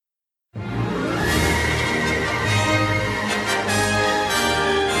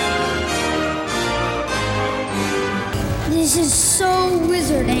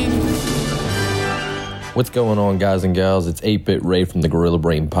Wizard Annie. What's going on, guys and gals? It's 8-Bit Ray from the Gorilla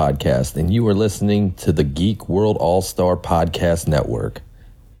Brain Podcast, and you are listening to the Geek World All-Star Podcast Network.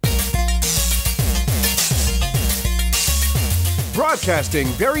 Broadcasting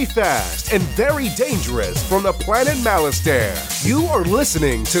very fast and very dangerous from the planet Malastare. You are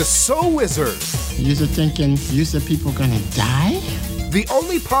listening to So Wizard. You're thinking people gonna die? The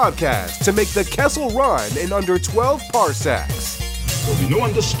only podcast to make the Kessel Run in under 12 parsecs. There'll be no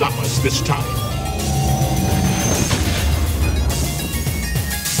one to stop us this time.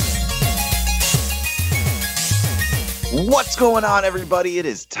 What's going on, everybody? It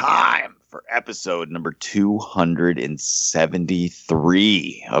is time for episode number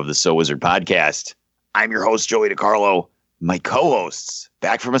 273 of the So Wizard Podcast. I'm your host, Joey DiCarlo. My co-hosts,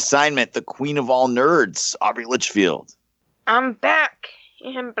 back from assignment, the queen of all nerds, Aubrey Litchfield. I'm back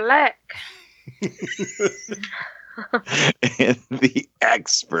in black. And the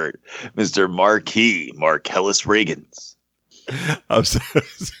expert, Mr. Marquis Marcellus Reagans. I'm sorry.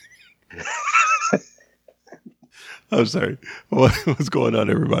 I'm sorry. What's going on,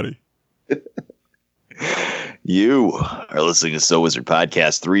 everybody? You are listening to So Wizard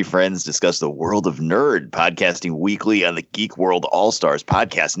Podcast. Three friends discuss the world of nerd, podcasting weekly on the Geek World All-Stars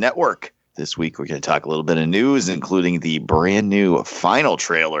Podcast Network. This week, we're going to talk a little bit of news, including the brand new final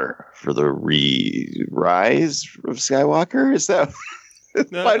trailer for the Rise of Skywalker. Is that?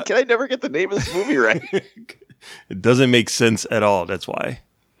 Why can I never get the name of this movie right? It doesn't make sense at all. That's why.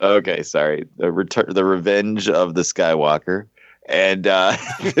 Okay, sorry. The Revenge of the Skywalker. And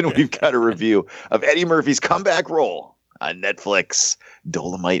then we've got a review of Eddie Murphy's comeback role on Netflix,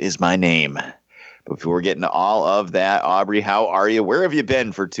 Dolomite Is My Name. Before we get into all of that, Aubrey, how are you? Where have you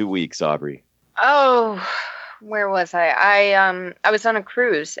been for 2 weeks, Aubrey? Oh, where was I? I was on a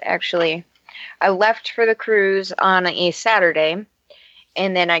cruise, actually. I left for the cruise on a Saturday,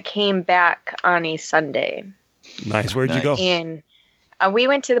 and then I came back on a Sunday. Nice. Where'd you go? And we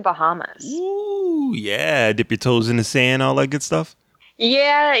went to the Bahamas. Ooh, yeah. Dip your toes in the sand, all that good stuff?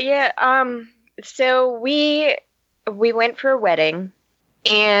 Yeah. So we went for a wedding,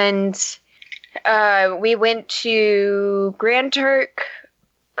 and we went to Grand Turk,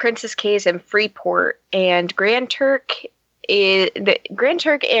 Princess Cays, and Freeport. And Grand Turk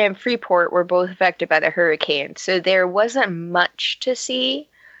and Freeport were both affected by the hurricane, so there wasn't much to see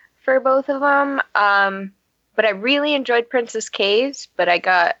for both of them. But I really enjoyed Princess Cays, but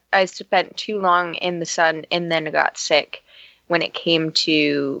I spent too long in the sun and then I got sick when it came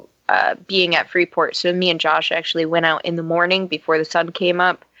to being at Freeport. So me and Josh actually went out in the morning before the sun came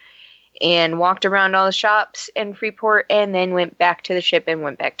up and walked around all the shops in Freeport and then went back to the ship and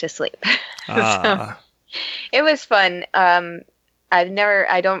went back to sleep. So it was fun. I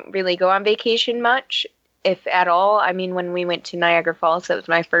don't really go on vacation much, if at all. I mean, when we went to Niagara Falls, that was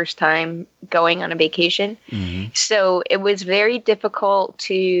my first time going on a vacation. Mm-hmm. So it was very difficult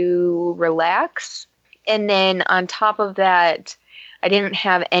to relax. And then on top of that, I didn't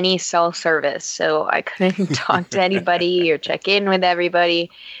have any cell service, so I couldn't talk to anybody or check in with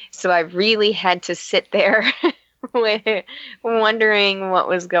everybody. So I really had to sit there wondering what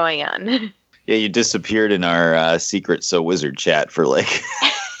was going on. Yeah, you disappeared in our secret So Wizard chat for like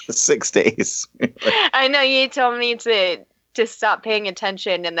 6 days. I know, you told me to stop paying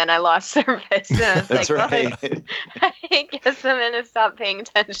attention, and then I lost service. And I was That's like, right. well, I guess I'm going to stop paying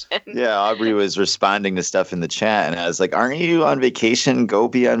attention. Yeah, Aubrey was responding to stuff in the chat, and I was like, aren't you on vacation? Go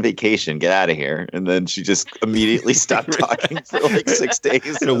be on vacation. Get out of here. And then she just immediately stopped talking for like 6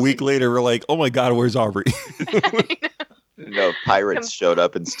 days. And a week later, we're like, oh my God, where's Aubrey? No, pirates showed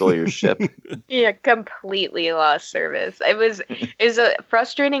up and stole your ship. Yeah, completely lost service. It was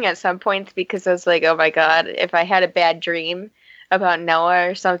frustrating at some points because I was like, oh my God, if I had a bad dream about Noah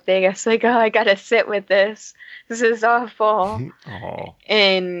or something, I was like, oh, I gotta sit with this. This is awful. Oh.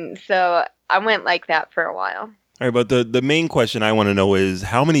 And so I went like that for a while. All right, but the main question I want to know is,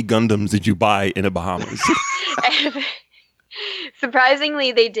 how many Gundams did you buy in the Bahamas?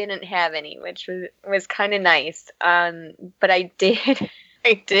 Surprisingly, they didn't have any, which was kind of nice. But I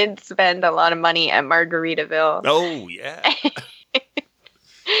did spend a lot of money at Margaritaville. Oh, yeah.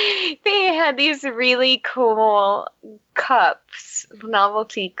 They had these really cool cups,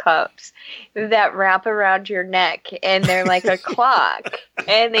 novelty cups, that wrap around your neck, and they're like a clock,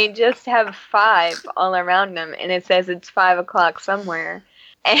 and they just have 5 all around them, and it says it's 5 o'clock somewhere.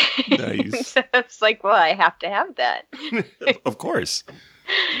 And Nice. so it's like, well, I have to have that. Of course.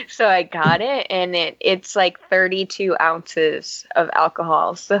 So I got it, and it's like 32 ounces of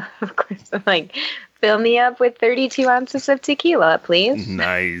alcohol. So, of course, I'm like, fill me up with 32 ounces of tequila, please.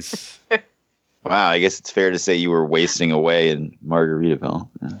 Nice. Wow, I guess it's fair to say you were wasting away in Margaritaville.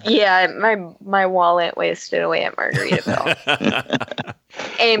 Yeah, my wallet wasted away at Margaritaville.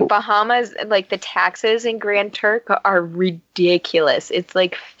 In Bahamas, like the taxes in Grand Turk are ridiculous. It's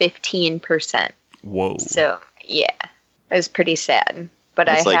like 15%. Whoa. So yeah, it was pretty sad. But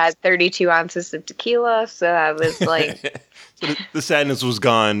That's I had 32 ounces of tequila, so I was like, So the sadness was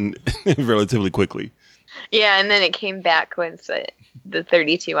gone relatively quickly. yeah. And then it came back once the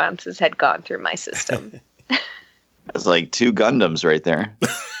 32 ounces had gone through my system. That's like 2 Gundams right there.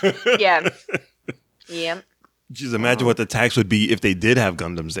 Yeah. Yeah. Just imagine what the tax would be if they did have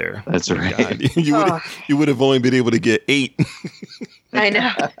Gundams there. That's right. God. You would have only been able to get 8. I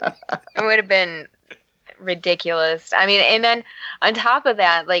know. It would have been ridiculous. I mean, and then on top of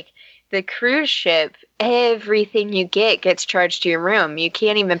that, like the cruise ship, everything you get gets charged to your room. You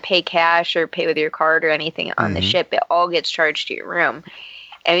can't even pay cash or pay with your card or anything on the ship. It all gets charged to your room.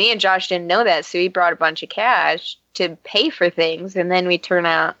 And me and Josh didn't know that, so we brought a bunch of cash to pay for things, and then we turn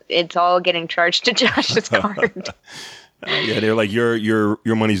out it's all getting charged to Josh's card. Yeah, they're like, your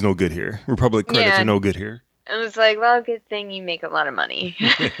money's no good here. Republic credits are no good here. I was like, well, good thing you make a lot of money.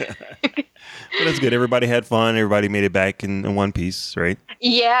 But that's good. Everybody had fun. Everybody made it back in one piece, right?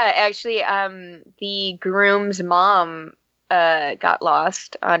 Yeah, actually, the groom's mom got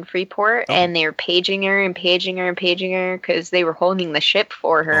lost on Freeport, and they were paging her and paging her and paging her because they were holding the ship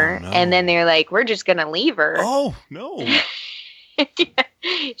for her. Oh, no. And then they're like, we're just going to leave her. Oh, no.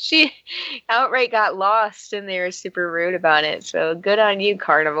 She outright got lost, and they were super rude about it. So good on you,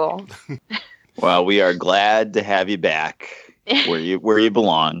 Carnival. Well, we are glad to have you back where you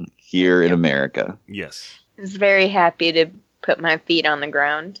belong here in America. Yes. I was very happy to put my feet on the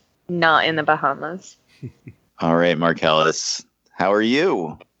ground, not in the Bahamas. All right, Marcellus, how are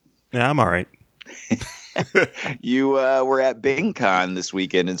you? Yeah, I'm all right. You were at BingCon this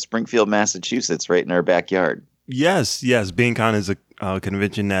weekend in Springfield, Massachusetts, right in our backyard. Yes. BingCon is a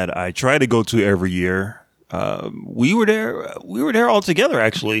convention that I try to go to every year. We were there all together,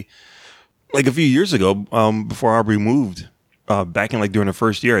 actually, like a few years ago, before Aubrey moved. Back in like during the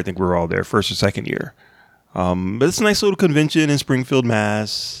first year, I think we were all there, first or second year. But it's a nice little convention in Springfield,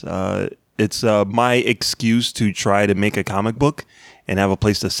 Mass. It's my excuse to try to make a comic book and have a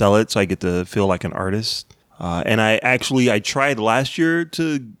place to sell it, so I get to feel like an artist. And I tried last year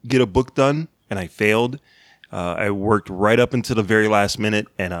to get a book done, and I failed. I worked right up until the very last minute,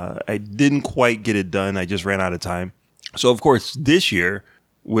 and I didn't quite get it done. I just ran out of time. So, of course, this year,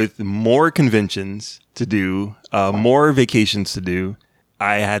 with more conventions to do, more vacations to do,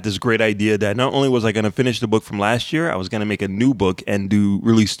 I had this great idea that not only was I going to finish the book from last year, I was going to make a new book and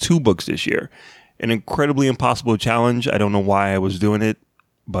release 2 books this year. An incredibly impossible challenge. I don't know why I was doing it,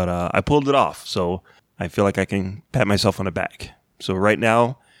 but I pulled it off. So I feel like I can pat myself on the back. So right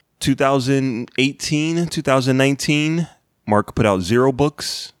now, 2018, 2019, Mark put out 0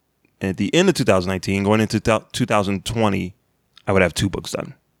 books. And at the end of 2019, going into 2020, I would have 2 books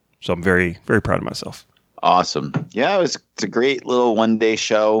done. So I'm very, very proud of myself. Awesome. Yeah, it's a great little one-day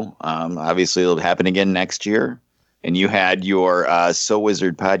show. Obviously, it'll happen again next year. And you had your So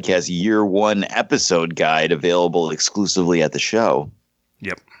Wizard Podcast Year 1 episode guide available exclusively at the show.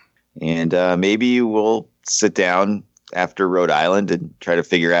 Yep. And maybe we'll sit down after Rhode Island and try to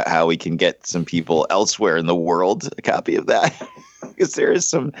figure out how we can get some people elsewhere in the world a copy of that. Because there is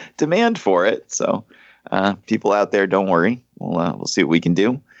some demand for it. So people out there, don't worry. We'll see what we can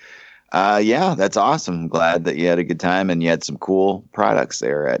do. Yeah, that's awesome. I'm glad that you had a good time and you had some cool products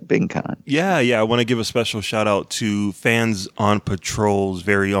there at BingCon. Yeah. I want to give a special shout out to Fans on Patrol's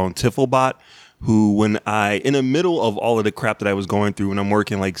very own Tiflebot, who when in the middle of all of the crap that I was going through, when I'm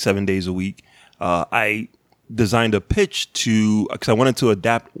working like 7 days a week, I designed a pitch because I wanted to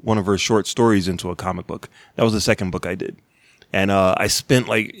adapt one of her short stories into a comic book. That was the second book I did. And I spent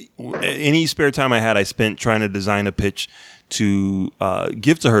like any spare time I had, I spent trying to design a pitch to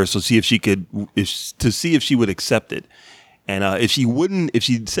give to her, so see if she would accept it. And if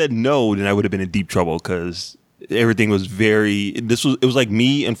she said no, then I would have been in deep trouble because everything was it was like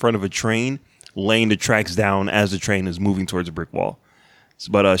me in front of a train laying the tracks down as the train is moving towards a brick wall.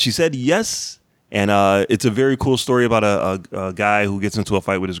 But she said yes. And it's a very cool story about a guy who gets into a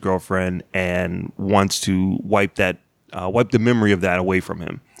fight with his girlfriend and wants to wipe the memory of that away from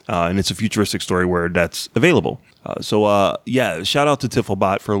him. And it's a futuristic story where that's available. So shout out to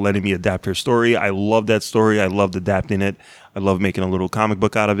Tiflebot for letting me adapt her story. I love that story. I loved adapting it. I love making a little comic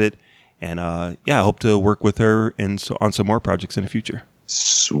book out of it. And I hope to work with her on some more projects in the future.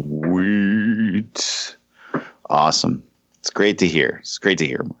 Sweet. Awesome. It's great to hear.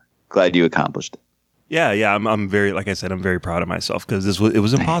 Glad you accomplished it. Yeah. I'm very, like I said, I'm very proud of myself because it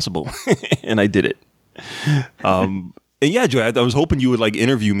was impossible, and I did it. And yeah, Joey, I was hoping you would like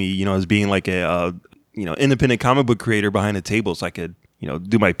interview me, as being like a independent comic book creator behind the table, so I could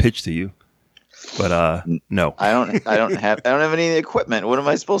do my pitch to you. But no, I don't have any equipment. What am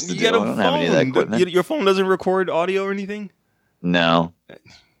I supposed to do? I don't have any of that equipment. Your phone doesn't record audio or anything? No.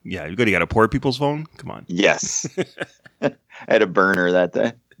 Yeah, you got to poor people's phone. Come on. Yes. I had a burner that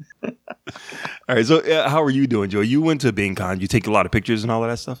day. All right. So how are you doing, Joe? You went to BingCon. You take a lot of pictures and all of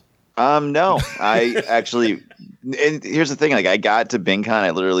that stuff? No, I actually, and here's the thing. Like I got to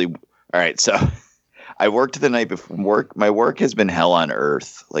BingCon, all right. So I worked the night before work. My work has been hell on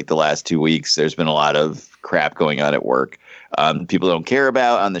earth. Like the last 2 weeks, there's been a lot of crap going on at work. People don't care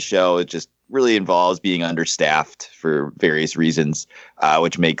about on the show. It just really involves being understaffed for various reasons,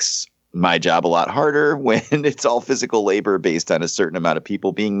 which makes my job a lot harder when it's all physical labor based on a certain amount of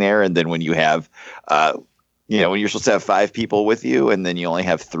people being there. And then when you have, when you're supposed to have 5 people with you and then you only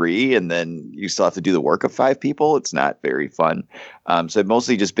have 3 and then you still have to do the work of 5 people, it's not very fun. So I've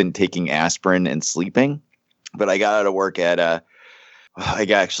mostly just been taking aspirin and sleeping, but I got out of work at, I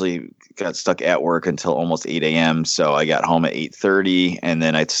actually got stuck at work until almost 8 a.m. So I got home at 8:30 and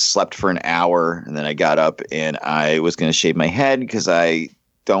then I slept for an hour and then I got up and I was going to shave my head because I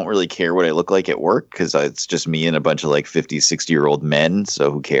don't really care what I look like at work because it's just me and a bunch of like 50, 60-year-old men. So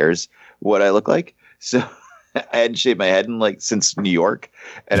who cares what I look like? So I hadn't shaved my head in since New York.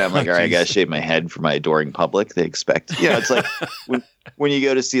 And I'm like, all right, I got to shave my head for my adoring public. They expect, it's like when you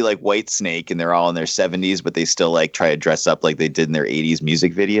go to see like Whitesnake and they're all in their 70s, but they still try to dress up like they did in their 80s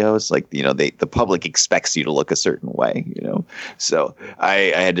music videos. The public expects you to look a certain way, So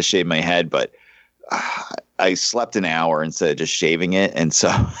I had to shave my head, but I slept an hour instead of just shaving it. And so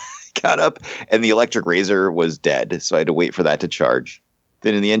I got up and the electric razor was dead. So I had to wait for that to charge.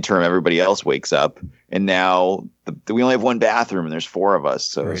 Then in the interim, everybody else wakes up, and now we only have one bathroom, and there's 4 of us.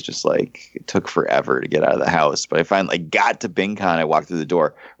 So It's just it took forever to get out of the house. But I finally got to BingCon. I walked through the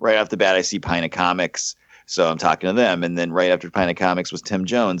door. Right off the bat, I see Pina Comics. So I'm talking to them. And then right after Pina Comics was Tim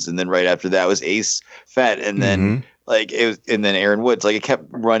Jones. And then right after that was Ace Fett. And then and then Aaron Woods. I kept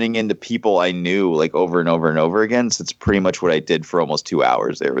running into people I knew over and over and over again. So it's pretty much what I did for almost 2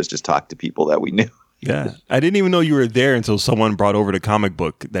 hours there was just talk to people that we knew. Yeah. I didn't even know you were there until someone brought over the comic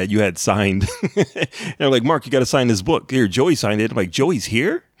book that you had signed. And they're like, Mark, you got to sign this book. Here, Joey signed it. I'm like, Joey's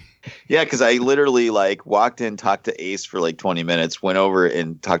here? Yeah, because I literally walked in, talked to Ace for 20 minutes, went over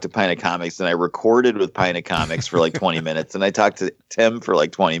and talked to Pina Comics, and I recorded with Pina Comics for 20 minutes, and I talked to Tim for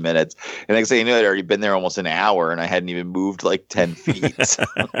 20 minutes. And next thing you know, I'd already been there almost an hour, and I hadn't even moved 10 feet. So.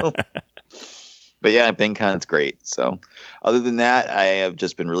 But yeah, BingCon's great. So other than that, I have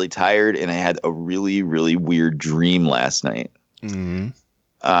just been really tired, and I had a really, really weird dream last night. Mm-hmm.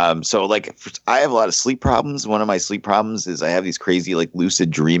 So I have a lot of sleep problems. One of my sleep problems is I have these crazy lucid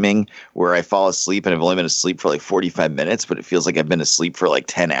dreaming where I fall asleep and I've only been asleep for 45 minutes, but it feels like I've been asleep for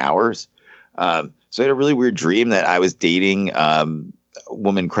 10 hours. So I had a really weird dream that I was dating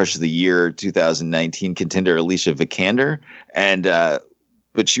Woman Crush of the Year 2019 contender Alicia Vikander, and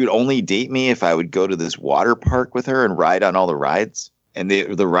but she would only date me if I would go to this water park with her and ride on all the rides. And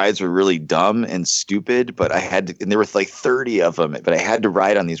the rides were really dumb and stupid, but I had to, and there were 30 of them, but I had to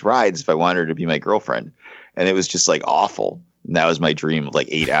ride on these rides if I wanted her to be my girlfriend. And it was just awful. And that was my dream of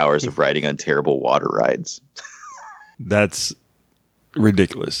 8 hours of riding on terrible water rides. That's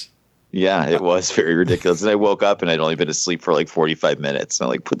ridiculous. Yeah, it was very ridiculous. And I woke up and I'd only been asleep for 45 minutes. And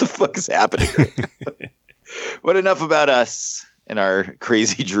I'm like, what the fuck is happening? But enough about us and our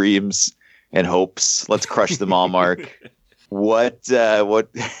crazy dreams and hopes. Let's crush them all, Mark. What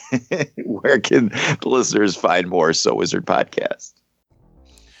where can the listeners find more So Wizard Podcast?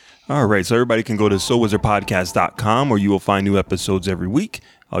 All right, so everybody can go to SoWizardPodcast.com, where you will find new episodes every week.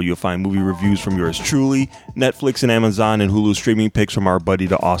 You'll find movie reviews from yours truly, Netflix and Amazon and Hulu streaming picks from our buddy,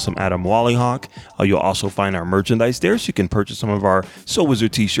 the awesome Adam Wallyhawk. You'll also find our merchandise there, so you can purchase some of our So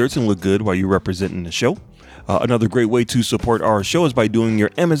Wizard t-shirts and look good while you're representing the show. Another great way to support our show is by doing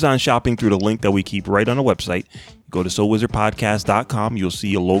your Amazon shopping through the link that we keep right on the website. Go to SoWizardPodcast.com. You'll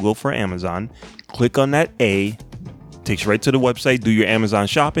see a logo for Amazon. Click on that A. Takes you right to the website. Do your Amazon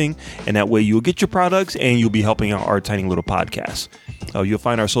shopping, and that way you'll get your products and you'll be helping out our tiny little podcast. You'll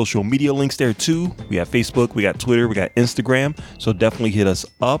find our social media links there too. We have Facebook, we got Twitter, we got Instagram. So definitely hit us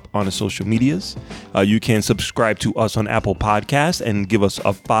up on the social medias. You can subscribe to us on Apple Podcasts and give us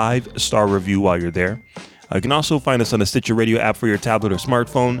a 5-star review while you're there. You can also find us on the Stitcher Radio app for your tablet or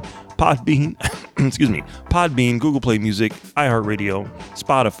smartphone, Podbean, Podbean, Google Play Music, iHeartRadio,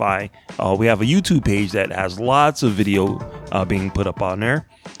 Spotify. We have a YouTube page that has lots of video being put up on there.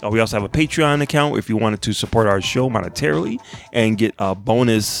 We also have a Patreon account if you wanted to support our show monetarily and get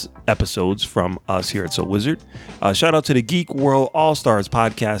bonus episodes from us here at So Wizard. Shout out to the Geek World All-Stars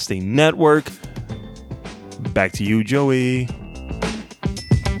Podcasting Network. Back to you, Joey.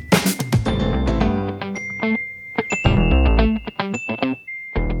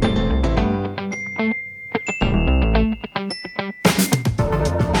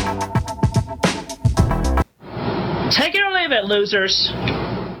 Take it or leave it, losers.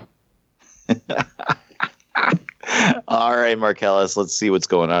 All right, Marcellus, let's see what's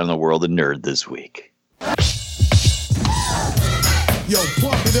going on in the world of nerd this week. Yo,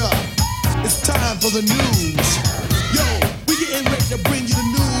 pump it up. It's time for the news. Yo, we getting ready to bring you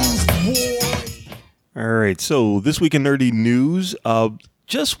the news, boy. All right, so this week in nerdy news,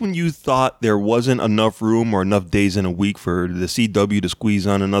 just when you thought there wasn't enough room or enough days in a week for the CW to squeeze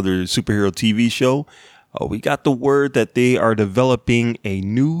on another superhero TV show, we got the word that they are developing a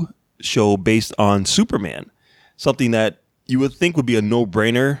new show based on Superman. Something that you would think would be a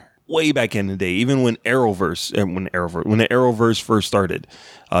no-brainer way back in the day. Even when the Arrowverse first started,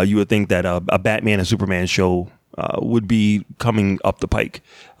 you would think that a Batman and Superman show would be coming up the pike,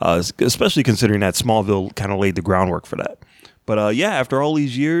 especially considering that Smallville kind of laid the groundwork for that. But yeah, after all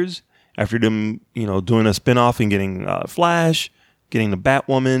these years, after them, doing a spinoff and getting Flash, getting the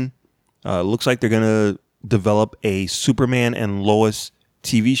Batwoman, looks like they're gonna develop a Superman and Lois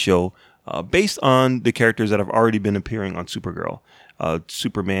TV show based on the characters that have already been appearing on Supergirl.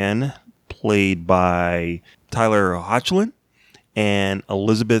 Superman, played by Tyler Hoechlin, and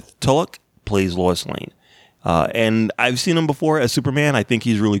Elizabeth Tulloch plays Lois Lane. And I've seen him before as Superman. I think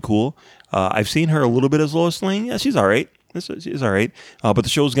he's really cool. I've seen her a little bit as Lois Lane. Yeah, she's all right. She's all right. But the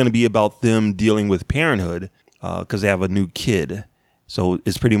show's going to be about them dealing with parenthood because they have a new kid. So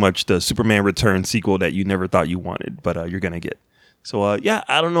it's pretty much the Superman Returns sequel that you never thought you wanted, but you're going to get. So, yeah,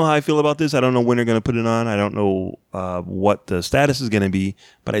 I don't know how I feel about this. I don't know when they're going to put it on. I don't know what the status is going to be,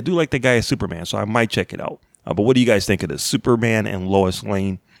 but I do like the guy as Superman, so I might check it out. But what do you guys think of this Superman and Lois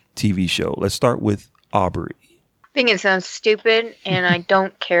Lane TV show? Let's start with Aubrey. I think it sounds stupid, and I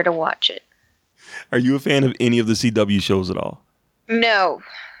don't care to watch it. Are you a fan of any of the CW shows at all? No.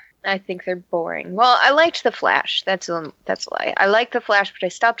 I think they're boring. Well, I liked The Flash. That's a lie. I liked The Flash, but I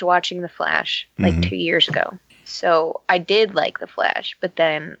stopped watching The Flash 2 years ago. So I did like The Flash, but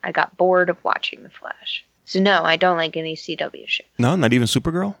then I got bored of watching The Flash. So no, I don't like any CW show. No, not even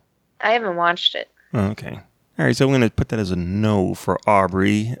Supergirl? I haven't watched it. Oh, okay. All right, so I'm going to put that as a no for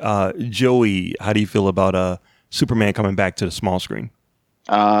Aubrey. Joey, how do you feel about Superman coming back to the small screen?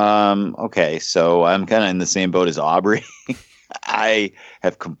 Okay, so I'm kind of in the same boat as Aubrey. I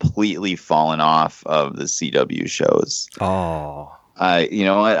have completely fallen off of the CW shows. Oh. You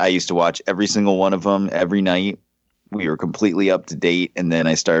know what? I used to watch every single one of them every night. We were completely up to date. And then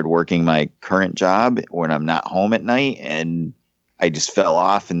I started working my current job when I'm not home at night, and I just fell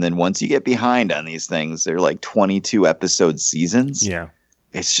off. And then once you get behind on these things, they're like 22 episode seasons. Yeah.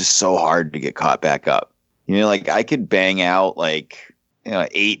 It's just so hard to get caught back up. Like I could bang out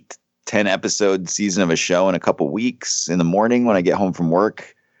 8, 10 episode season of a show in a couple weeks in the morning when I get home from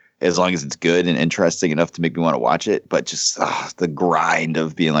work, as long as it's good and interesting enough to make me want to watch it. But just the grind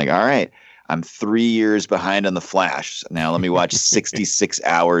of being like, all right, I'm 3 years behind on The Flash. Now let me watch 66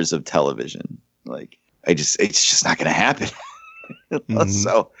 hours of television. It's just not going to happen.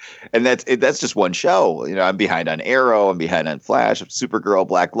 So, and that's just one show. I'm behind on Arrow. I'm behind on Flash, Supergirl,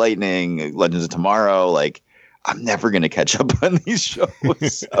 Black Lightning, Legends of Tomorrow. I'm never going to catch up on these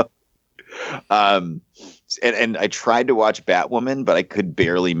shows. So. And I tried to watch Batwoman, but I could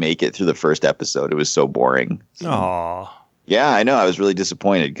barely make it through the first episode. It was so boring. Aww. Yeah, I know. I was really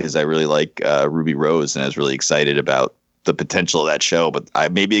disappointed because I really like Ruby Rose, and I was really excited about the potential of that show. But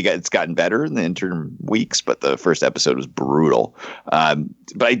it's gotten better in the interim weeks, but the first episode was brutal. But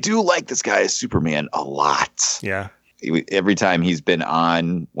I do like this guy as Superman a lot. Yeah. Every time he's been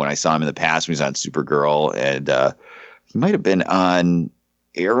on, when I saw him in the past, when he was on Supergirl, and he might have been on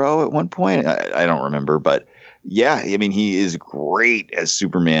Arrow at one point. I don't remember, but yeah, he is great as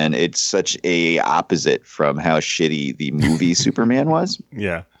Superman. It's such a opposite from how shitty the movie Superman was.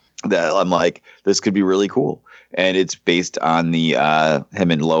 Yeah. That I'm like, this could be really cool. And it's based on the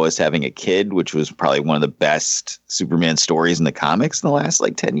him and Lois having a kid, which was probably one of the best Superman stories in the comics in the last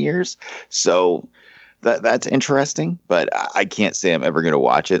 10 years. So that's interesting, but I can't say I'm ever going to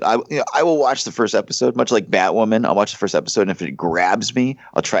watch it. I will watch the first episode, much like Batwoman. I'll watch the first episode, and if it grabs me,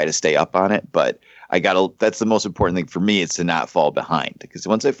 I'll try to stay up on it. But that's the most important thing for me, is to not fall behind. Because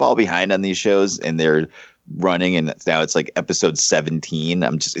once I fall behind on these shows and they're running and now it's like episode 17,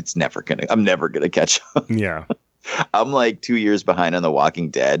 I'm never gonna catch up. Yeah. I'm like 2 years behind on The Walking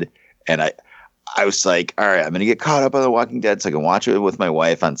Dead, and I was like, all right, I'm going to get caught up on The Walking Dead so I can watch it with my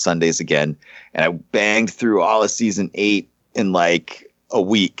wife on Sundays again. And I banged through all of season 8 in like a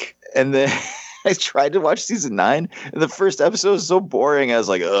week. And then I tried to watch season 9, and the first episode was so boring. I was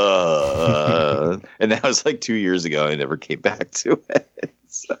like, ugh. And that was like 2 years ago. I never came back to it.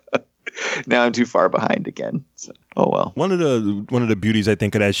 So now I'm too far behind again. So, oh well. One of the beauties, I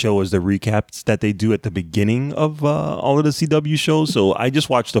think, of that show is the recaps that they do at the beginning of all of the CW shows. So I just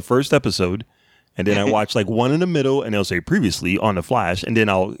watched the first episode, and then I watched like one in the middle, and they'll say previously on The Flash, and then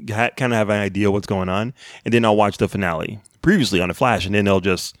I'll kind of have an idea what's going on, and then I'll watch the finale previously on The Flash, and then they'll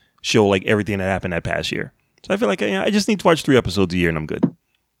just show like everything that happened that past year. So I feel like I just need to watch 3 episodes a year, and I'm good.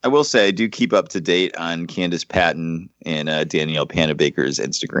 I will say I do keep up to date on Candace Patton and Danielle Panabaker's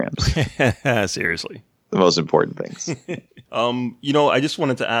Instagrams. Seriously. The most important things. I just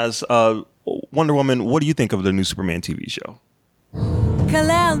wanted to ask Wonder Woman, what do you think of the new Superman TV show?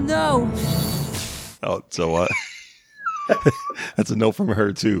 Kal-El, no. Oh, so what? That's a no from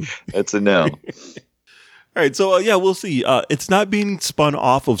her too. That's a no. All right, so we'll see. It's not being spun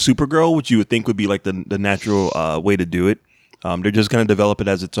off of Supergirl, which you would think would be like the natural way to do it. They're just going to develop it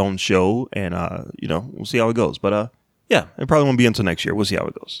as its own show, and we'll see how it goes. But it probably won't be until next year. We'll see how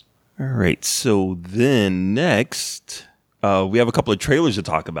it goes. All right, so then next, we have a couple of trailers to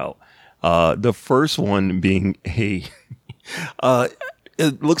talk about. The first one being it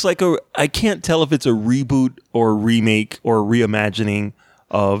looks like I can't tell if it's a reboot or a remake or a reimagining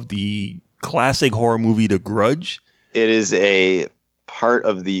of the classic horror movie The Grudge. It is a part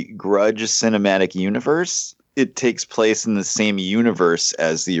of the Grudge cinematic universe. It takes place in the same universe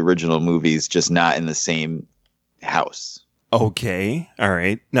as the original movies, just not in the same house. Okay. All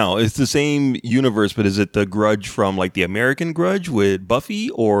right. Now, it's the same universe, but is it the Grudge from like the American Grudge with Buffy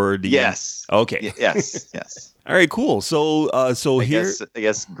or the... Yes. Okay. Yes. All right, cool. So I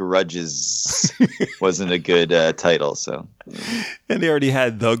guess Grudges wasn't a good title, so. And they already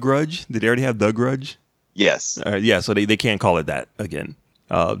had The Grudge? Did they already have The Grudge? Yes. So they can't call it that again.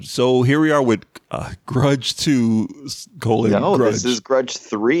 So here we are with Grudge 2, Grudge. This is Grudge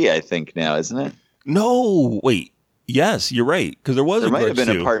 3, I think now, isn't it? No, wait. Yes, you're right. Because there might have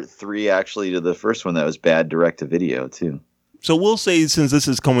been a part 3 actually to the first one that was bad direct to video too. So we'll say, since this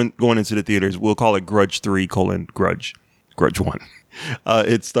is going into the theaters, we'll call it Grudge 3, Grudge 1.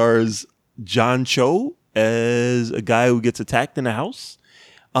 It stars John Cho as a guy who gets attacked in a house.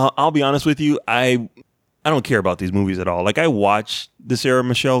 I'll be honest with you, I don't care about these movies at all. Like, I watched the Sarah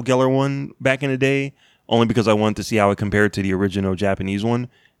Michelle Gellar one back in the day only because I wanted to see how it compared to the original Japanese one,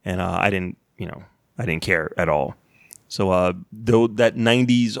 and I didn't care at all. So though that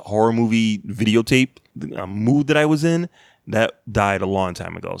 90s horror movie videotape mood that I was in, that died a long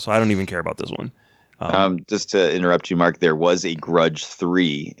time ago. So I don't even care about this one. Just to interrupt you, Mark, there was a Grudge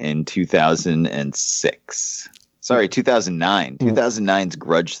 3 in 2006. Sorry, 2009. 2009's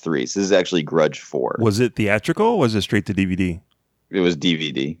Grudge 3. So this is actually Grudge 4. Was it theatrical or was it straight to DVD? It was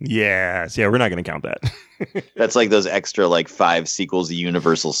DVD. Yes. Yeah, we're not going to count that. That's like those extra 5 sequels of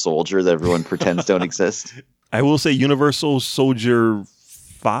Universal Soldier that everyone pretends don't exist. I will say Universal Soldier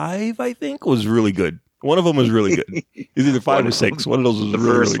 5, I think, was really good. One of them was really good. It's either 5 or 6. One of those was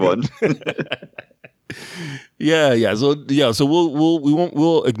really good. Yeah. So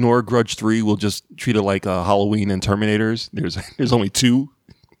we'll ignore Grudge 3. We'll just treat it like Halloween and Terminators. There's only 2.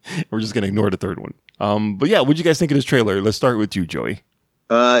 We're just gonna ignore the third one. But yeah, what'd you guys think of this trailer? Let's start with you, Joey.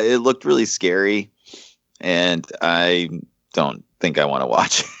 It looked really scary, and I don't think I want to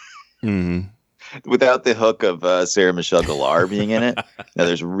watch it. Mm-hmm. Without the hook of Sarah Michelle Gellar being in it,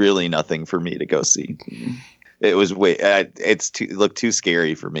 there's really nothing for me to go see. It was it looked too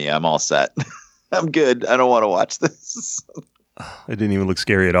scary for me. I'm all set. I'm good. I don't want to watch this. It didn't even look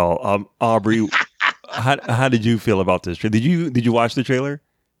scary at all. Aubrey, how did you feel about this? Did you watch the trailer?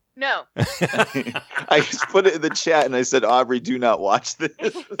 No. I just put it in the chat and I said, Aubrey, do not watch this.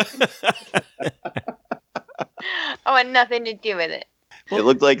 I want nothing to do with it. It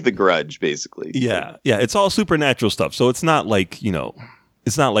looked like The Grudge, basically. Yeah. It's all supernatural stuff. So it's not like,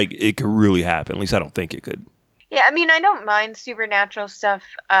 it's not like it could really happen. At least I don't think it could. Yeah, I mean, I don't mind supernatural stuff,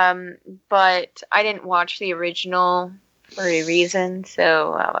 but I didn't watch the original for a reason,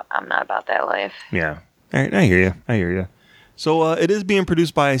 so I'm not about that life. Yeah. All right, I hear you. So it is being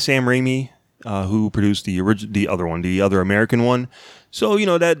produced by Sam Raimi. who produced the other American one. So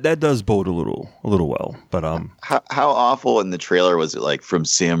that does bode a little well. But how awful in the trailer was it? Like, from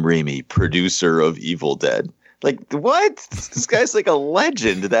Sam Raimi, producer of Evil Dead. Like, what? This guy's like a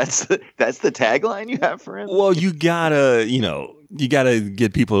legend. That's the tagline you have for him. Well, you gotta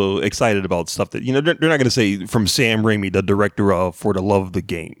get people excited about stuff that they're not gonna say from Sam Raimi, the director of For the Love of the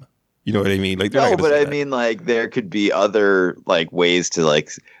Game. You know what I mean? Like, no, but I mean, like, there could be other like ways to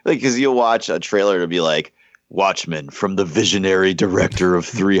like because you'll watch a trailer to be like, Watchmen from the visionary director of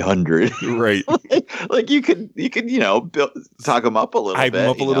 300. Right. like you could talk him up a little bit. Hype him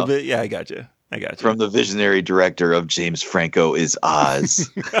up a little bit. Yeah, I got you. From the visionary director of James Franco is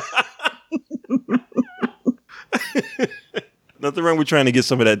Oz. Nothing wrong with trying to get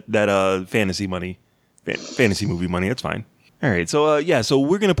some of that fantasy money, fantasy movie money. That's fine. All right. So so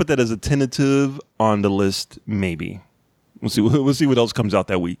we're gonna put that as a tentative on the list. Maybe we'll see what else comes out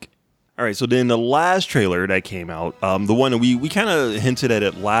that week. All right. So then the last trailer that came out, the one that we kind of hinted at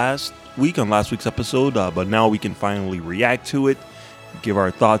it last week on last week's episode, but now we can finally react to it, give our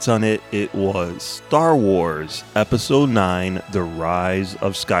thoughts on it. It was Star Wars Episode 9: The Rise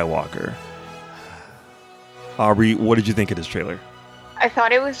of Skywalker. Aubrey, what did you think of this trailer? I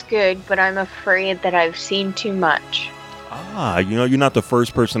thought it was good, but I'm afraid that I've seen too much. You're not the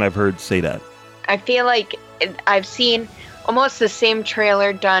first person I've heard say that. I feel like I've seen almost the same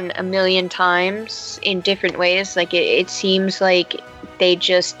trailer done a million times in different ways. Like, it seems like they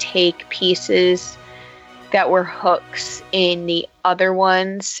just take pieces that were hooks in the other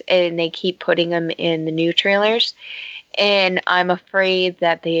ones and they keep putting them in the new trailers. And I'm afraid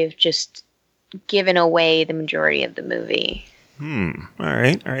that they've just given away the majority of the movie. All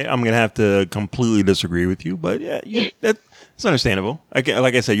right. I'm going to have to completely disagree with you, but that's understandable. Like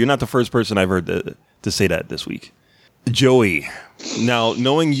I said, you're not the first person I've heard to say that this week. Joey, now,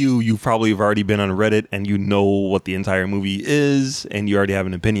 knowing you probably have already been on Reddit and you know what the entire movie is and you already have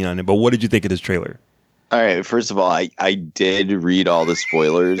an opinion on it, but what did you think of this trailer? All right. First of all, I did read all the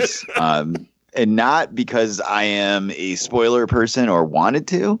spoilers, and not because I am a spoiler person or wanted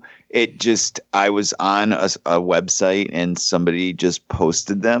to. It just, I was on a website and somebody just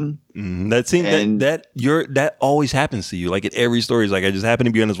posted them. That always happens to you. Like, at every story is like, I just happen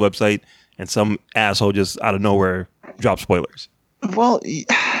to be on this website and some asshole just out of nowhere drops spoilers. Well,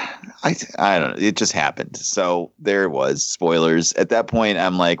 I don't know. It just happened. So there it was, spoilers. At that point,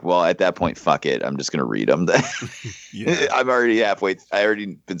 I'm like, well, fuck it. I'm just going to read them. Yeah. I'm already I already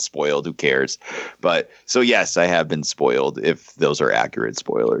been spoiled. Who cares? But so, yes, I have been spoiled if those are accurate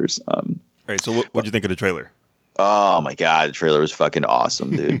spoilers. All right. So what'd you think of the trailer? Oh, my God. The trailer was fucking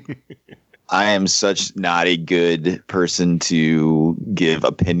awesome, dude. I am such not a good person to give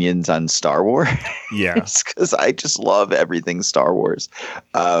opinions on Star Wars. Yeah. Because I just love everything Star Wars.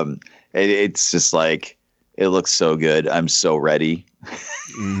 It's just like, it looks so good. I'm so ready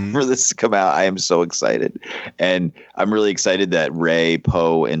for this to come out. I am so excited. And I'm really excited that Rey,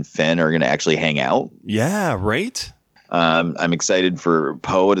 Poe, and Finn are going to actually hang out. Yeah, right? I'm excited for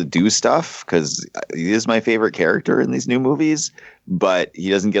Poe to do stuff because he is my favorite character in these new movies, but he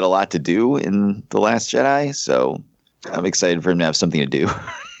doesn't get a lot to do in The Last Jedi. So I'm excited for him to have something to do.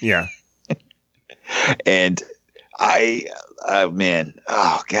 Yeah. And man,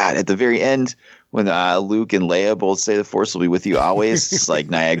 oh God, at the very end, when Luke and Leia both say the Force will be with you always, it's like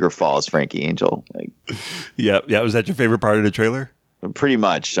Niagara Falls, Frankie Angel. Like, yeah. Was that your favorite part of the trailer? Pretty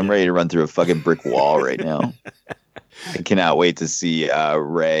much. I'm ready to run through a fucking brick wall right now. I cannot wait to see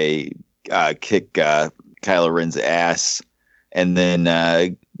Rey kick Kylo Ren's ass and then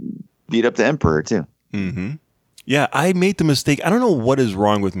beat up the Emperor too. Mm-hmm. Yeah, I made the mistake. I don't know what is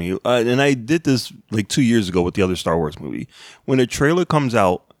wrong with me. And I did this like 2 years ago with the other Star Wars movie. When a trailer comes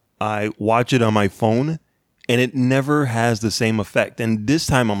out, I watch it on my phone and it never has the same effect. And this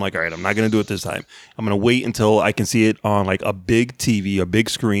time I'm like, all right, I'm not going to do it this time. I'm going to wait until I can see it on like a big TV, a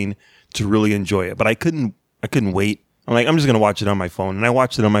big screen to really enjoy it. But I couldn't wait. I'm like, I'm just going to watch it on my phone. And I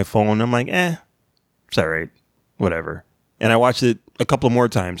watched it on my phone. And I'm like, it's all right. Whatever. And I watched it a couple more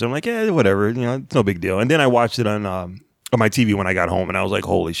times. I'm like, whatever. It's no big deal. And then I watched it on my TV when I got home. And I was like,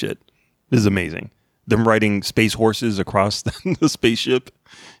 holy shit. This is amazing. Them riding space horses across the spaceship.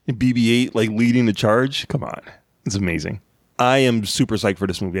 And BB-8 like leading the charge. Come on. It's amazing. I am super psyched for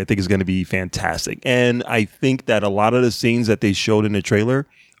this movie. I think it's going to be fantastic. And I think that a lot of the scenes that they showed in the trailer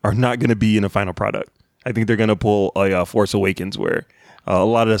are not going to be in the final product. I think they're going to pull a Force Awakens where a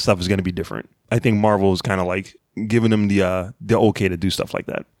lot of that stuff is going to be different. I think Marvel is kind of like giving them the okay to do stuff like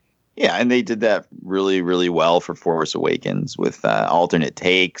that. Yeah, and they did that really, really well for Force Awakens with alternate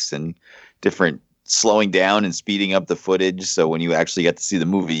takes and different slowing down and speeding up the footage. So when you actually get to see the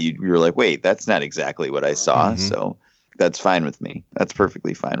movie, you're like, wait, that's not exactly what I saw. So that's fine with me. That's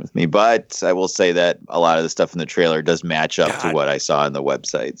perfectly fine with me. But I will say that a lot of the stuff in the trailer does match up to what I saw on the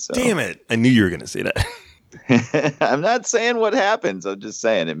website. So. Damn it. I knew you were going to say that. I'm not saying what happens. I'm just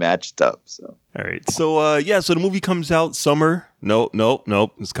saying it matched up. So all right. So so the movie comes out summer. Nope.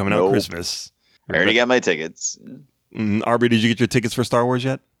 It's coming out Christmas. I already got my tickets. Aubrey, did you get your tickets for Star Wars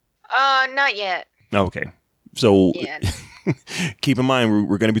yet? Not yet. Okay. So Yeah. keep in mind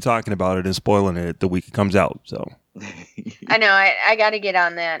we're going to be talking about it and spoiling it the week it comes out. So I know. I got to get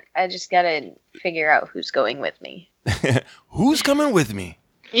on that. I just got to figure out who's going with me. Who's coming with me?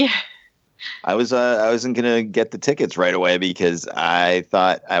 Yeah. I wasn't gonna get the tickets right away because I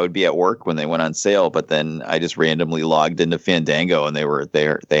thought I would be at work when they went on sale, but then I just randomly logged into Fandango and they were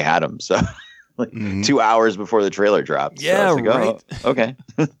there. They had them, so like 2 hours before the trailer dropped. Yeah, so I was like, right. Oh, okay.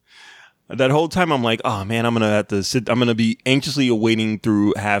 That whole time I'm like, oh man, I'm gonna be anxiously awaiting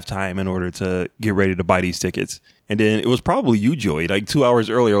through halftime in order to get ready to buy these tickets. And then it was probably you, Joey, like 2 hours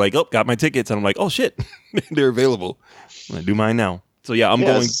earlier, like, oh, got my tickets, and I'm like, oh shit, they're available. I'm gonna do mine now. So yeah, I'm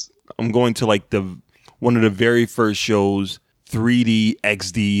going to like one of the very first shows, 3D,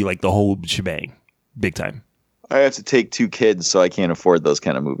 XD, like the whole shebang, big time. I have to take 2 kids, so I can't afford those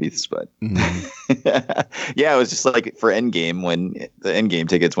kind of movies. But yeah, it was just like for Endgame, when the Endgame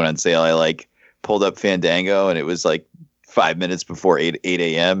tickets went on sale, I like pulled up Fandango and it was like 5 minutes before 8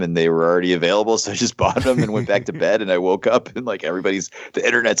 a.m. and they were already available. So I just bought them and went back to bed, and I woke up and like the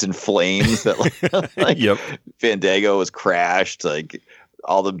internet's in flames that like Yep. Fandango was crashed. Like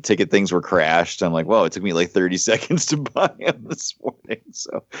all the ticket things were crashed. I'm like, whoa, it took me like 30 seconds to buy them this morning.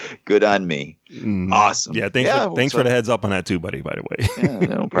 So good on me. Awesome. Yeah. Thanks for the heads up on that too, buddy, by the way.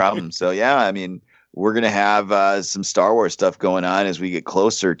 Yeah, no problem. So yeah, I mean, we're going to have some Star Wars stuff going on as we get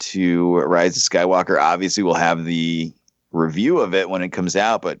closer to Rise of Skywalker. Obviously we'll have the review of it when it comes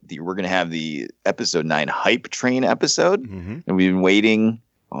out, but we're going to have the episode 9 hype train episode. And we've been waiting,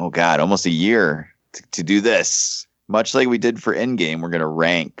 almost a year to do this. Much like we did for Endgame, we're going to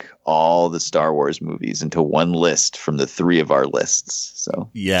rank all the Star Wars movies into one list from the 3 of our lists. So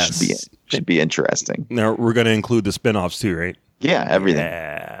yes, should be interesting. Now we're going to include the spinoffs too, right? Yeah, everything.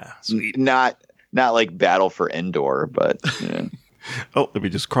 Yeah, sweet. Not like Battle for Endor, but oh, let me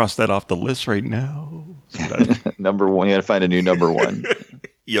just cross that off the list right now. Number 1, you got to find a new number 1.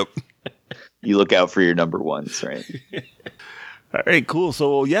 Yep. You look out for your number 1s, right? All right, cool.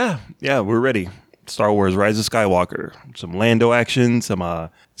 So yeah, we're ready. Star Wars: Rise of Skywalker. Some Lando action, some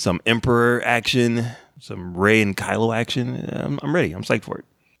Emperor action, some Rey and Kylo action. I'm ready. I'm psyched for it.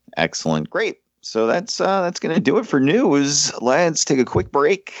 Excellent. Great. So that's going to do it for news. Let's take a quick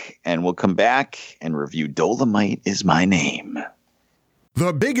break and we'll come back and review Dolomite Is My Name.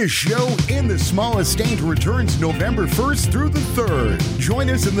 The biggest show in the smallest state returns November 1st through the 3rd. Join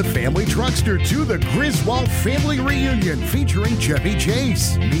us in the Family Truckster to the Griswold Family Reunion featuring Chevy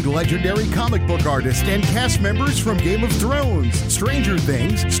Chase. Meet legendary comic book artists and cast members from Game of Thrones, Stranger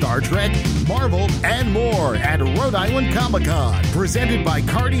Things, Star Trek, Marvel, and more at Rhode Island Comic-Con. Presented by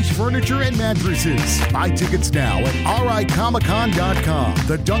Cardi's Furniture and Mattresses. Buy tickets now at ricomiccon.com,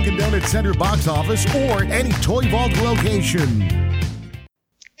 the Dunkin' Donuts Center box office, or any Toy Vault location.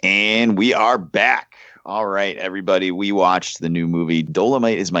 And we are back. All right, everybody. We watched the new movie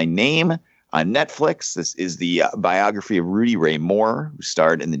Dolomite Is My Name on Netflix. This is the biography of Rudy Ray Moore, who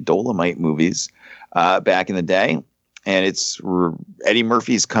starred in the Dolomite movies back in the day. And it's Eddie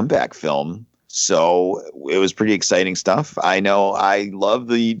Murphy's comeback film. So it was pretty exciting stuff. I know I love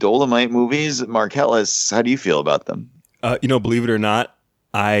the Dolomite movies. Mark Ellis, how do you feel about them? Believe it or not,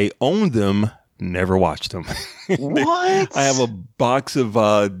 I own them. Never watched them. What? I have a box of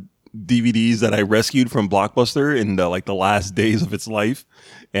DVDs that I rescued from Blockbuster in the last days of its life,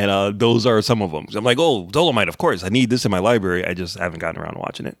 and those are some of them. I'm like, oh, Dolomite, of course, I need this in my library. I just haven't gotten around to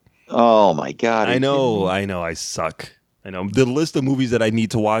watching it. Oh my God! I know, I suck. I know the list of movies that I need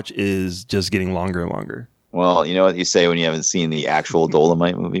to watch is just getting longer and longer. Well, you know what you say when you haven't seen the actual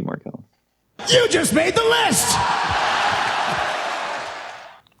Dolomite movie, Markel? You just made the list!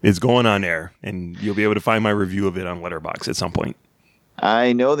 It's going on there, and you'll be able to find my review of it on Letterboxd at some point.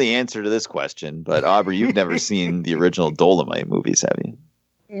 I know the answer to this question, but Aubrey, you've never seen the original Dolomite movies, have you?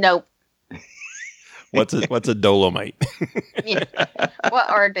 Nope. What's a Dolomite? Yeah. What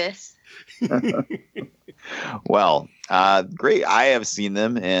are this? Well, great. I have seen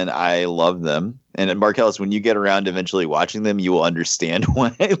them, and I love them. And Marcellus, when you get around to eventually watching them, you will understand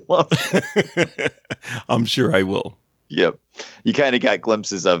why I love them. I'm sure I will. Yep. You kind of got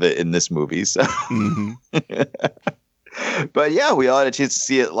glimpses of it in this movie. So But yeah, we all had a chance to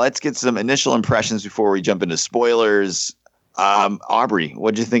see it. Let's get some initial impressions before we jump into spoilers. Aubrey,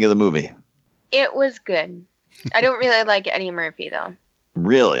 what'd you think of the movie? It was good. I don't really like Eddie Murphy, though.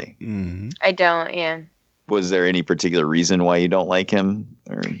 Really? Mm-hmm. I don't, yeah. Was there any particular reason why you don't like him?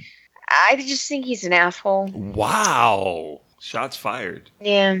 Or? I just think he's an asshole. Wow. Shots fired.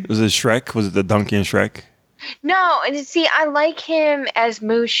 Yeah. Was it Shrek? Was it the donkey in Shrek? No, and see, I like him as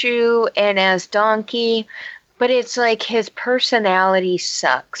Mushu and as Donkey, but it's like his personality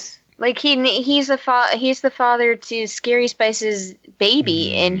sucks. Like he's the father to Scary Spice's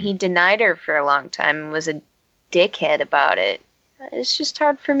baby, and he denied her for a long time and was a dickhead about it. It's just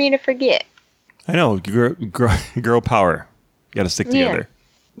hard for me to forget. I know, girl power. You got to stick together.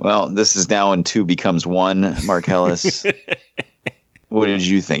 Well, this is now when two becomes one. Mark Ellis, what did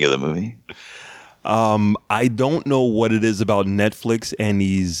you think of the movie? I don't know what it is about Netflix and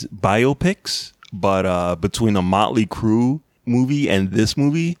these biopics, but between a Motley Crue movie and this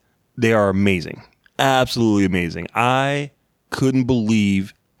movie, they are amazing. Absolutely amazing. I couldn't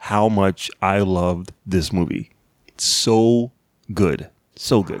believe how much I loved this movie. It's so good.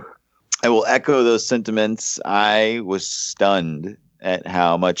 So good. I will echo those sentiments. I was stunned at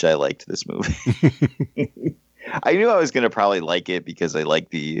how much I liked this movie. I knew I was going to probably like it because I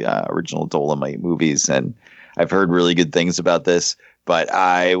like the original Dolomite movies, and I've heard really good things about this, but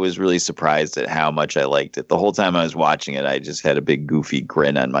I was really surprised at how much I liked it. The whole time I was watching it, I just had a big goofy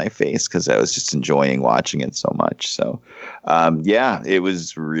grin on my face because I was just enjoying watching it so much. So, yeah, it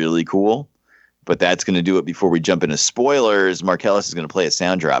was really cool. But that's going to do it before we jump into spoilers. Marcellus is going to play a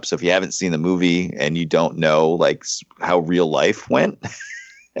sound drop. So if you haven't seen the movie and you don't know like how real life went,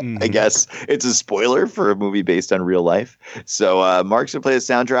 I guess it's a spoiler for a movie based on real life. So Mark's going to play a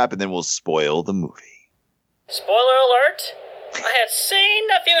sound drop and then we'll spoil the movie. Spoiler alert! I had seen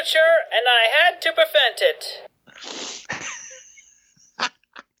the future and I had to prevent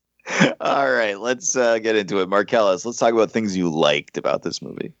it. All right, let's get into it. Marcellus, let's talk about things you liked about this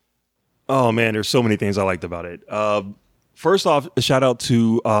movie. Oh, man, there's so many things I liked about it. First off, a shout out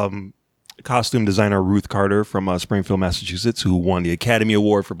to costume designer Ruth Carter from Springfield, Massachusetts, who won the Academy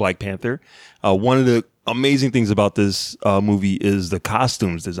Award for Black Panther. One of the amazing things about this movie is the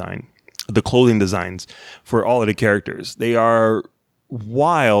costumes design, the clothing designs for all of the characters. They are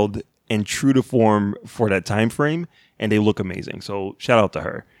wild and true to form for that time frame, and they look amazing. So shout out to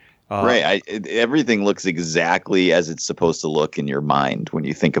her. Right. Everything looks exactly as it's supposed to look in your mind when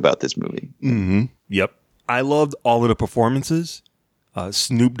you think about this movie. Mm-hmm. Yep. I loved all of the performances.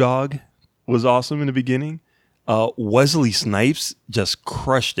 Snoop Dogg was awesome in the beginning. Wesley Snipes just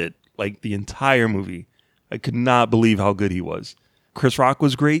crushed it like the entire movie. I could not believe how good he was. Chris Rock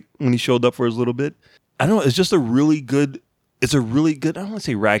was great when he showed up for his little bit. I don't know. It's just a really good, I don't want to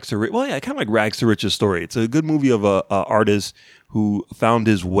say rags to riches. Well, yeah, kind of like rags to riches story. It's a good movie of a artist who found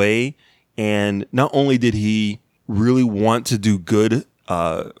his way. And not only did he really want to do good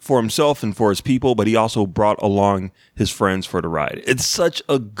for himself and for his people, but he also brought along his friends for the ride. It's such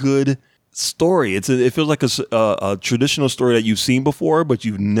a good story. It feels like a traditional story that you've seen before, but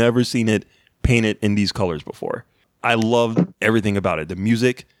you've never seen it painted in these colors before. I loved everything about it. The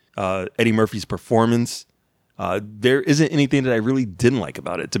music, Eddie Murphy's performance. There isn't anything that I really didn't like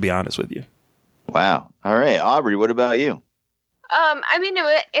about it, to be honest with you. Wow. All right. Aubrey, what about you? I mean,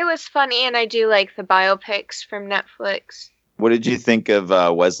 it was funny, and I do like the biopics from Netflix. What did you think of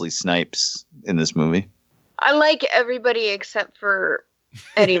Wesley Snipes in this movie? I like everybody except for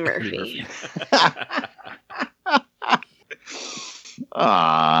Eddie Murphy.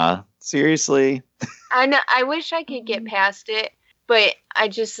 Seriously? I know. I wish I could get past it, but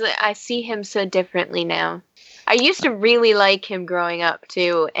I see him so differently now. I used to really like him growing up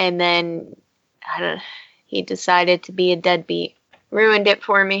too, and then he decided to be a deadbeat. Ruined it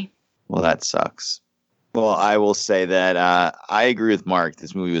for me. Well, that sucks. Well, I will say that I agree with Mark.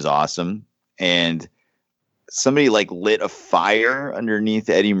 This movie was awesome, and somebody like lit a fire underneath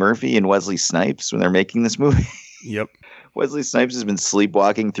Eddie Murphy and Wesley Snipes when they're making this movie. Yep. Wesley Snipes has been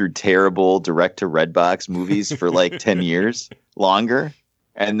sleepwalking through terrible direct-to-Redbox movies for like 10 years longer.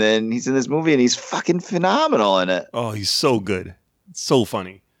 And then he's in this movie and he's fucking phenomenal in it. Oh, he's so good. So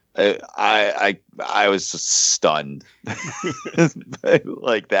funny. I was just stunned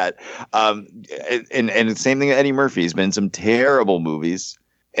like that. And the same thing with Eddie Murphy. He's been in some terrible movies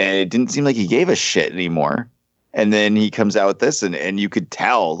and it didn't seem like he gave a shit anymore. And then he comes out with this and you could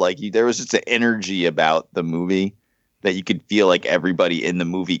tell like there was just an energy about the movie that you could feel like everybody in the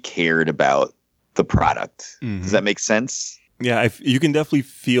movie cared about the product. Mm-hmm. Does that make sense? Yeah, you can definitely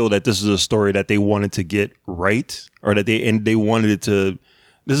feel that this is a story that they wanted to get right, or that they wanted it to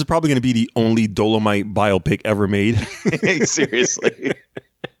This is probably going to be the only Dolomite biopic ever made. Seriously.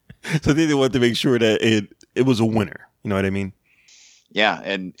 So I think they wanted to make sure that it was a winner. You know what I mean? Yeah,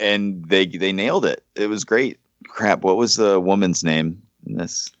 and they nailed it. It was great. Crap, what was the woman's name in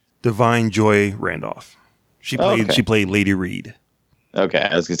this? Divine Joy Randolph. She played Lady Reed. Okay,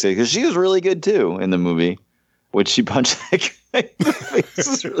 I was gonna say because she was really good too in the movie. Which she punched that guy in the face. This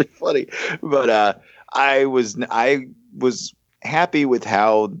is really funny. But I was happy with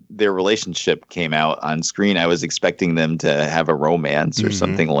how their relationship came out on screen. I was expecting them to have a romance or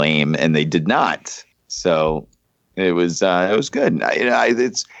something lame, and they did not. So it was good.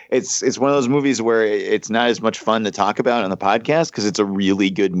 It's one of those movies where it's not as much fun to talk about on the podcast because it's a really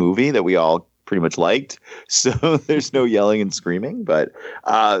good movie that we all pretty much liked. So there's no yelling and screaming. But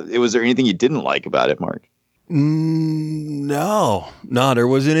was there anything you didn't like about it, Mark? No, there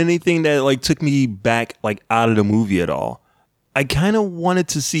wasn't anything that like took me back like out of the movie at all. I kind of wanted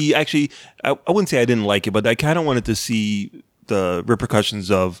to see, actually, I wouldn't say I didn't like it, but I kind of wanted to see the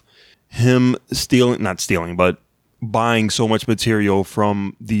repercussions of him but buying so much material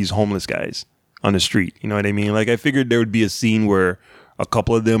from these homeless guys on the street. You know what I mean? Like I figured there would be a scene where a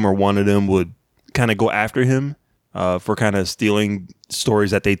couple of them or one of them would kind of go after him for kind of stealing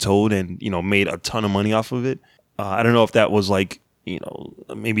stories that they told and, made a ton of money off of it. I don't know if that was like,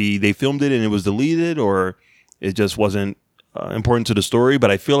 maybe they filmed it and it was deleted or it just wasn't important to the story.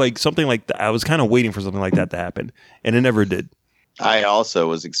 But I feel like something like that, I was kind of waiting for something like that to happen and it never did. I also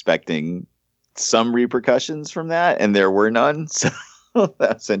was expecting some repercussions from that and there were none. So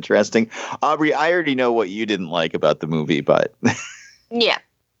that's interesting. Aubrey, I already know what you didn't like about the movie, but yeah,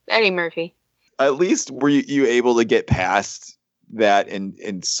 Eddie Murphy. At least were you able to get past that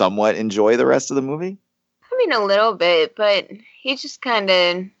and somewhat enjoy the rest of the movie? I mean, a little bit, but he just kind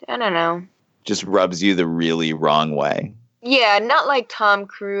of, I don't know. Just rubs you the really wrong way. Yeah, not like Tom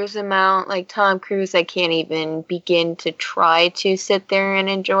Cruise amount. Like Tom Cruise, I can't even begin to try to sit there and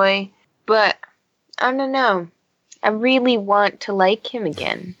enjoy. But, I don't know. I really want to like him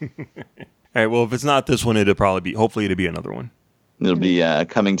again. All right, well, if it's not this one, hopefully it'll be another one. It'll be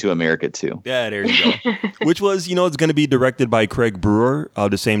Coming to America too. Yeah, there you go. Which was, it's going to be directed by Craig Brewer,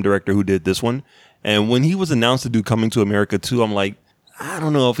 the same director who did this one. And when he was announced to do Coming to America 2, I'm like, I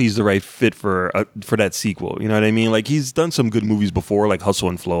don't know if he's the right fit for that sequel. You know what I mean? Like he's done some good movies before, like Hustle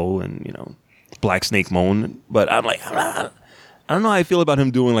and Flow and Black Snake Moan. But I'm like, I don't know how I feel about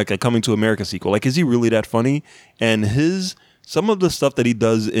him doing like a Coming to America sequel. Like, is he really that funny? And some of the stuff that he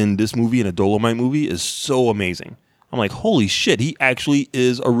does in this movie, in a Dolomite movie, is so amazing. I'm like, holy shit, he actually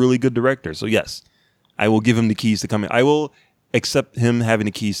is a really good director. So yes, I will give him the keys to Coming. I will accept him having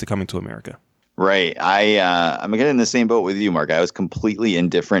the keys to Coming to America. Right. I'm getting in the same boat with you, Mark. I was completely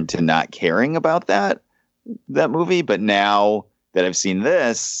indifferent to not caring about that movie. But now that I've seen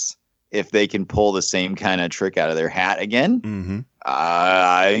this, if they can pull the same kind of trick out of their hat again,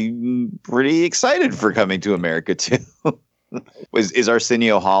 I'm pretty excited for Coming to America too. Is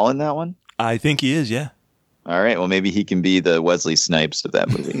Arsenio Hall in that one? I think he is, yeah. All right. Well, maybe he can be the Wesley Snipes of that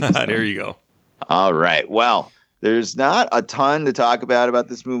movie. There you go. All right. Well, there's not a ton to talk about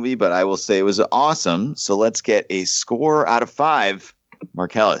this movie, but I will say it was awesome. So let's get a score out of 5.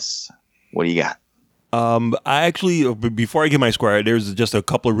 Marcellus, what do you got? I actually, before I give my score, there's just a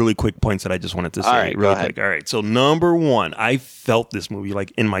couple of really quick points that I just wanted to say. All right, really go quick. ahead. All right. So number 1, I felt this movie like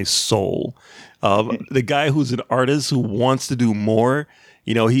in my soul. The guy who's an artist who wants to do more.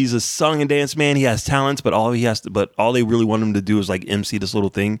 He's a song and dance man. He has talents, but all they really want him to do is like MC this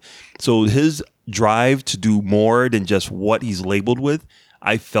little thing. So his drive to do more than just what he's labeled with,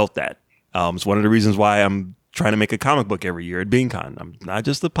 I felt that. It's one of the reasons why I'm trying to make a comic book every year at BeanCon. I'm not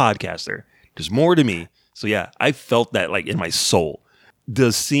just a podcaster. There's more to me. So yeah, I felt that like in my soul.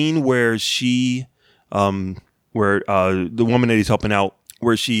 The scene where the woman that he's helping out,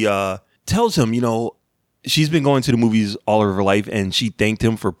 where she tells him, she's been going to the movies all of her life, and she thanked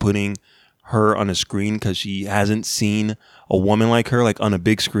him for putting her on a screen because she hasn't seen a woman like her, like on a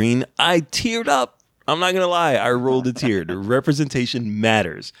big screen. I teared up. I'm not going to lie. I rolled a tear. The representation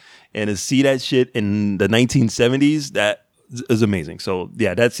matters. And to see that shit in the 1970s, that is amazing. So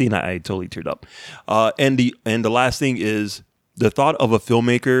yeah, that scene, I totally teared up. And the last thing is the thought of a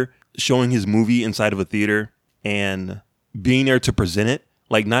filmmaker showing his movie inside of a theater and being there to present it.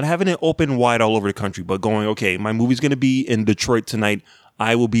 Like not having it open wide all over the country, but going, okay, my movie's going to be in Detroit tonight.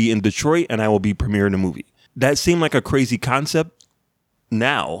 I will be in Detroit and I will be premiering the movie. That seemed like a crazy concept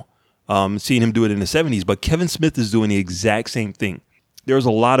now, seeing him do it in the 70s, but Kevin Smith is doing the exact same thing. There's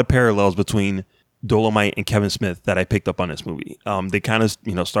a lot of parallels between Dolomite and Kevin Smith that I picked up on this movie. They kind of,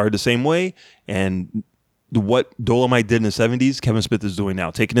 started the same way, and what Dolomite did in the 70s, Kevin Smith is doing now,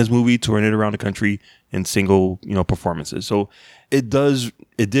 taking his movie, touring it around the country in single, performances. So it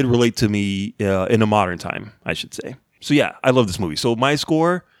did relate to me in a modern time, I should say. So yeah, I love this movie. So my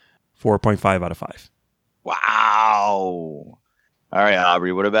score, 4.5 out of 5. Wow. All right,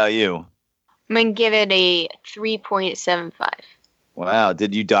 Aubrey, what about you? I'm going to give it a 3.75. Wow.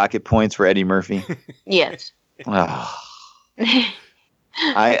 Did you docket points for Eddie Murphy? Yes. Oh.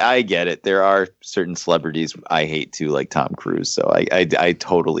 I get it. There are certain celebrities I hate too, like Tom Cruise. So I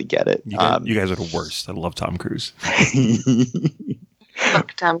totally get it. You guys are the worst. I love Tom Cruise.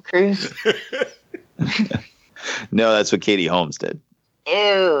 Fuck Tom Cruise. No, that's what Katie Holmes did.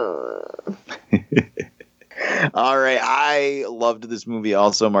 Ew. All right. I loved this movie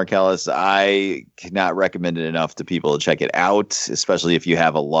also, Marcellus. I cannot recommend it enough to people to check it out, especially if you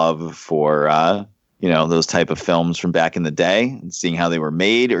have a love for, those type of films from back in the day and seeing how they were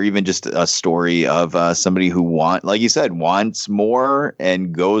made, or even just a story of somebody who like you said, wants more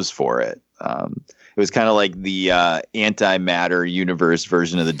and goes for it. It was kind of like the antimatter universe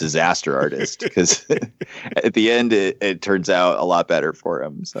version of The Disaster Artist, because at the end it turns out a lot better for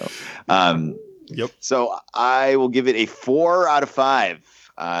him. So, yep. So I will give it a 4 out of 5.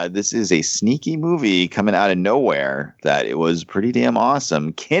 This is a sneaky movie coming out of nowhere that it was pretty damn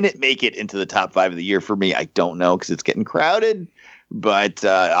awesome. Can it make it into the top 5 of the year for me? I don't know, because it's getting crowded, but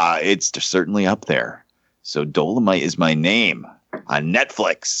it's certainly up there. So Dolomite is my name on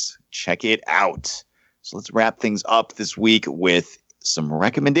Netflix. Check it out. So let's wrap things up this week with some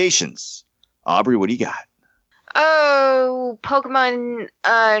recommendations. Aubrey, what do you got? Oh, Pokemon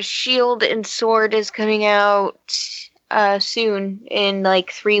Shield and Sword is coming out soon in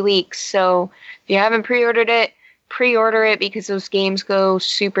like 3 weeks. So if you haven't pre-ordered it, pre-order it, because those games go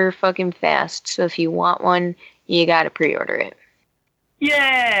super fucking fast. So if you want one, you gotta pre-order it.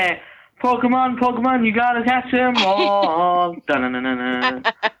 Yeah! Pokemon, you gotta catch them all.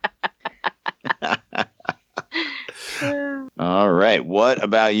 All right. What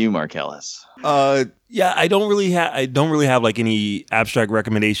about you, Marcellus? Yeah, I don't really have like any abstract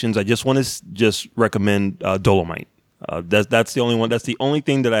recommendations. I just want to recommend Dolomite. That's the only one. That's the only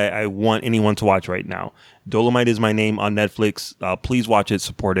thing that I want anyone to watch right now. Dolomite is my name on Netflix. Please watch it,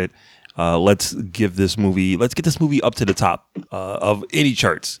 support it. Let's get this movie up to the top of any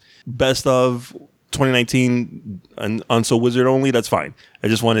charts. Best of 2019 and Unso Wizard only. That's fine. I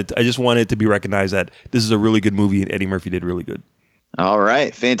just wanted to be recognized that this is a really good movie and Eddie Murphy did really good. All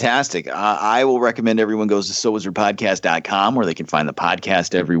right. Fantastic. I will recommend everyone goes to SoWizardPodcast.com, where they can find the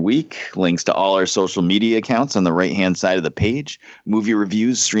podcast every week. Links to all our social media accounts on the right-hand side of the page. Movie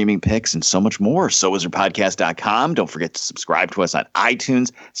reviews, streaming picks, and so much more. SoWizardPodcast.com. Don't forget to subscribe to us on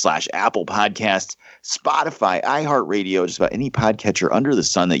iTunes / Apple Podcasts, Spotify, iHeartRadio, just about any podcatcher under the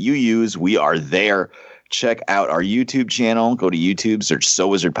sun that you use. We are there. Check out our YouTube channel. Go to YouTube, search So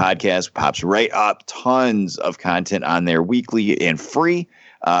Wizard Podcast. Pops right up. Tons of content on there, weekly and free.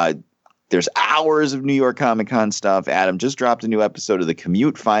 There's hours of New York Comic Con stuff. Adam just dropped a new episode of The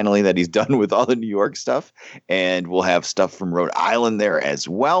Commute finally that he's done with all the New York stuff. And we'll have stuff from Rhode Island there as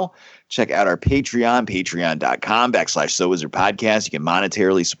well. Check out our Patreon, patreon.com /So Wizard Podcast. You can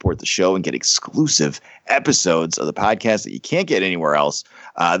monetarily support the show and get exclusive episodes of the podcast that you can't get anywhere else.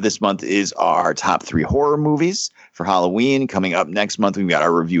 This month is our top 3 horror movies for Halloween. Coming up next month, we've got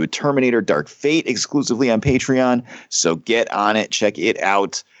our review of Terminator Dark Fate exclusively on Patreon. So get on it. Check it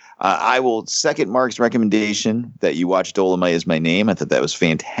out. I will second Mark's recommendation that you watch Dolomite Is My Name. I thought that was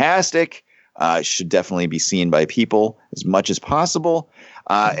fantastic. Should definitely be seen by people as much as possible.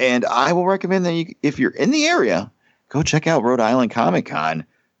 And I will recommend that if you're in the area, go check out Rhode Island Comic Con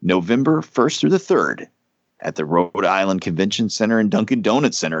November 1st through the 3rd at the Rhode Island Convention Center and Dunkin'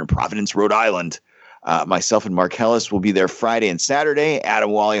 Donuts Center in Providence, Rhode Island. Myself and Marcellus will be there Friday and Saturday.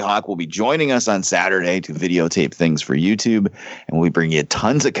 Adam Wallyhawk will be joining us on Saturday to videotape things for YouTube. And we'll be bringing you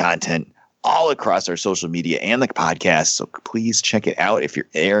tons of content all across our social media and the podcast. So please check it out. If you're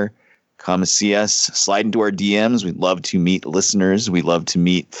there, come see us. Slide into our DMs. We'd love to meet listeners. We love to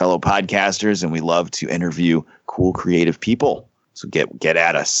meet fellow podcasters. And we love to interview cool, creative people. So get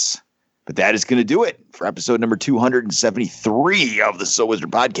at us. But that is going to do it for episode number 273 of the So Wizard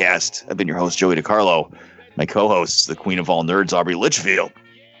Podcast. I've been your host, Joey DiCarlo. My co-host, the queen of all nerds, Aubrey Litchfield.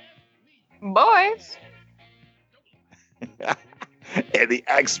 Boys. And the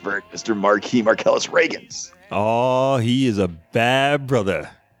expert, Mr. Marquis Marcellus Reagans. Oh, he is a bad brother.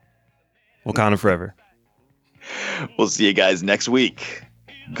 Wakanda forever. We'll see you guys next week.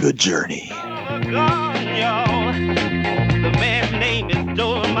 Good journey. The man's name is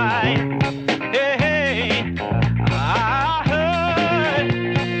Dolomite.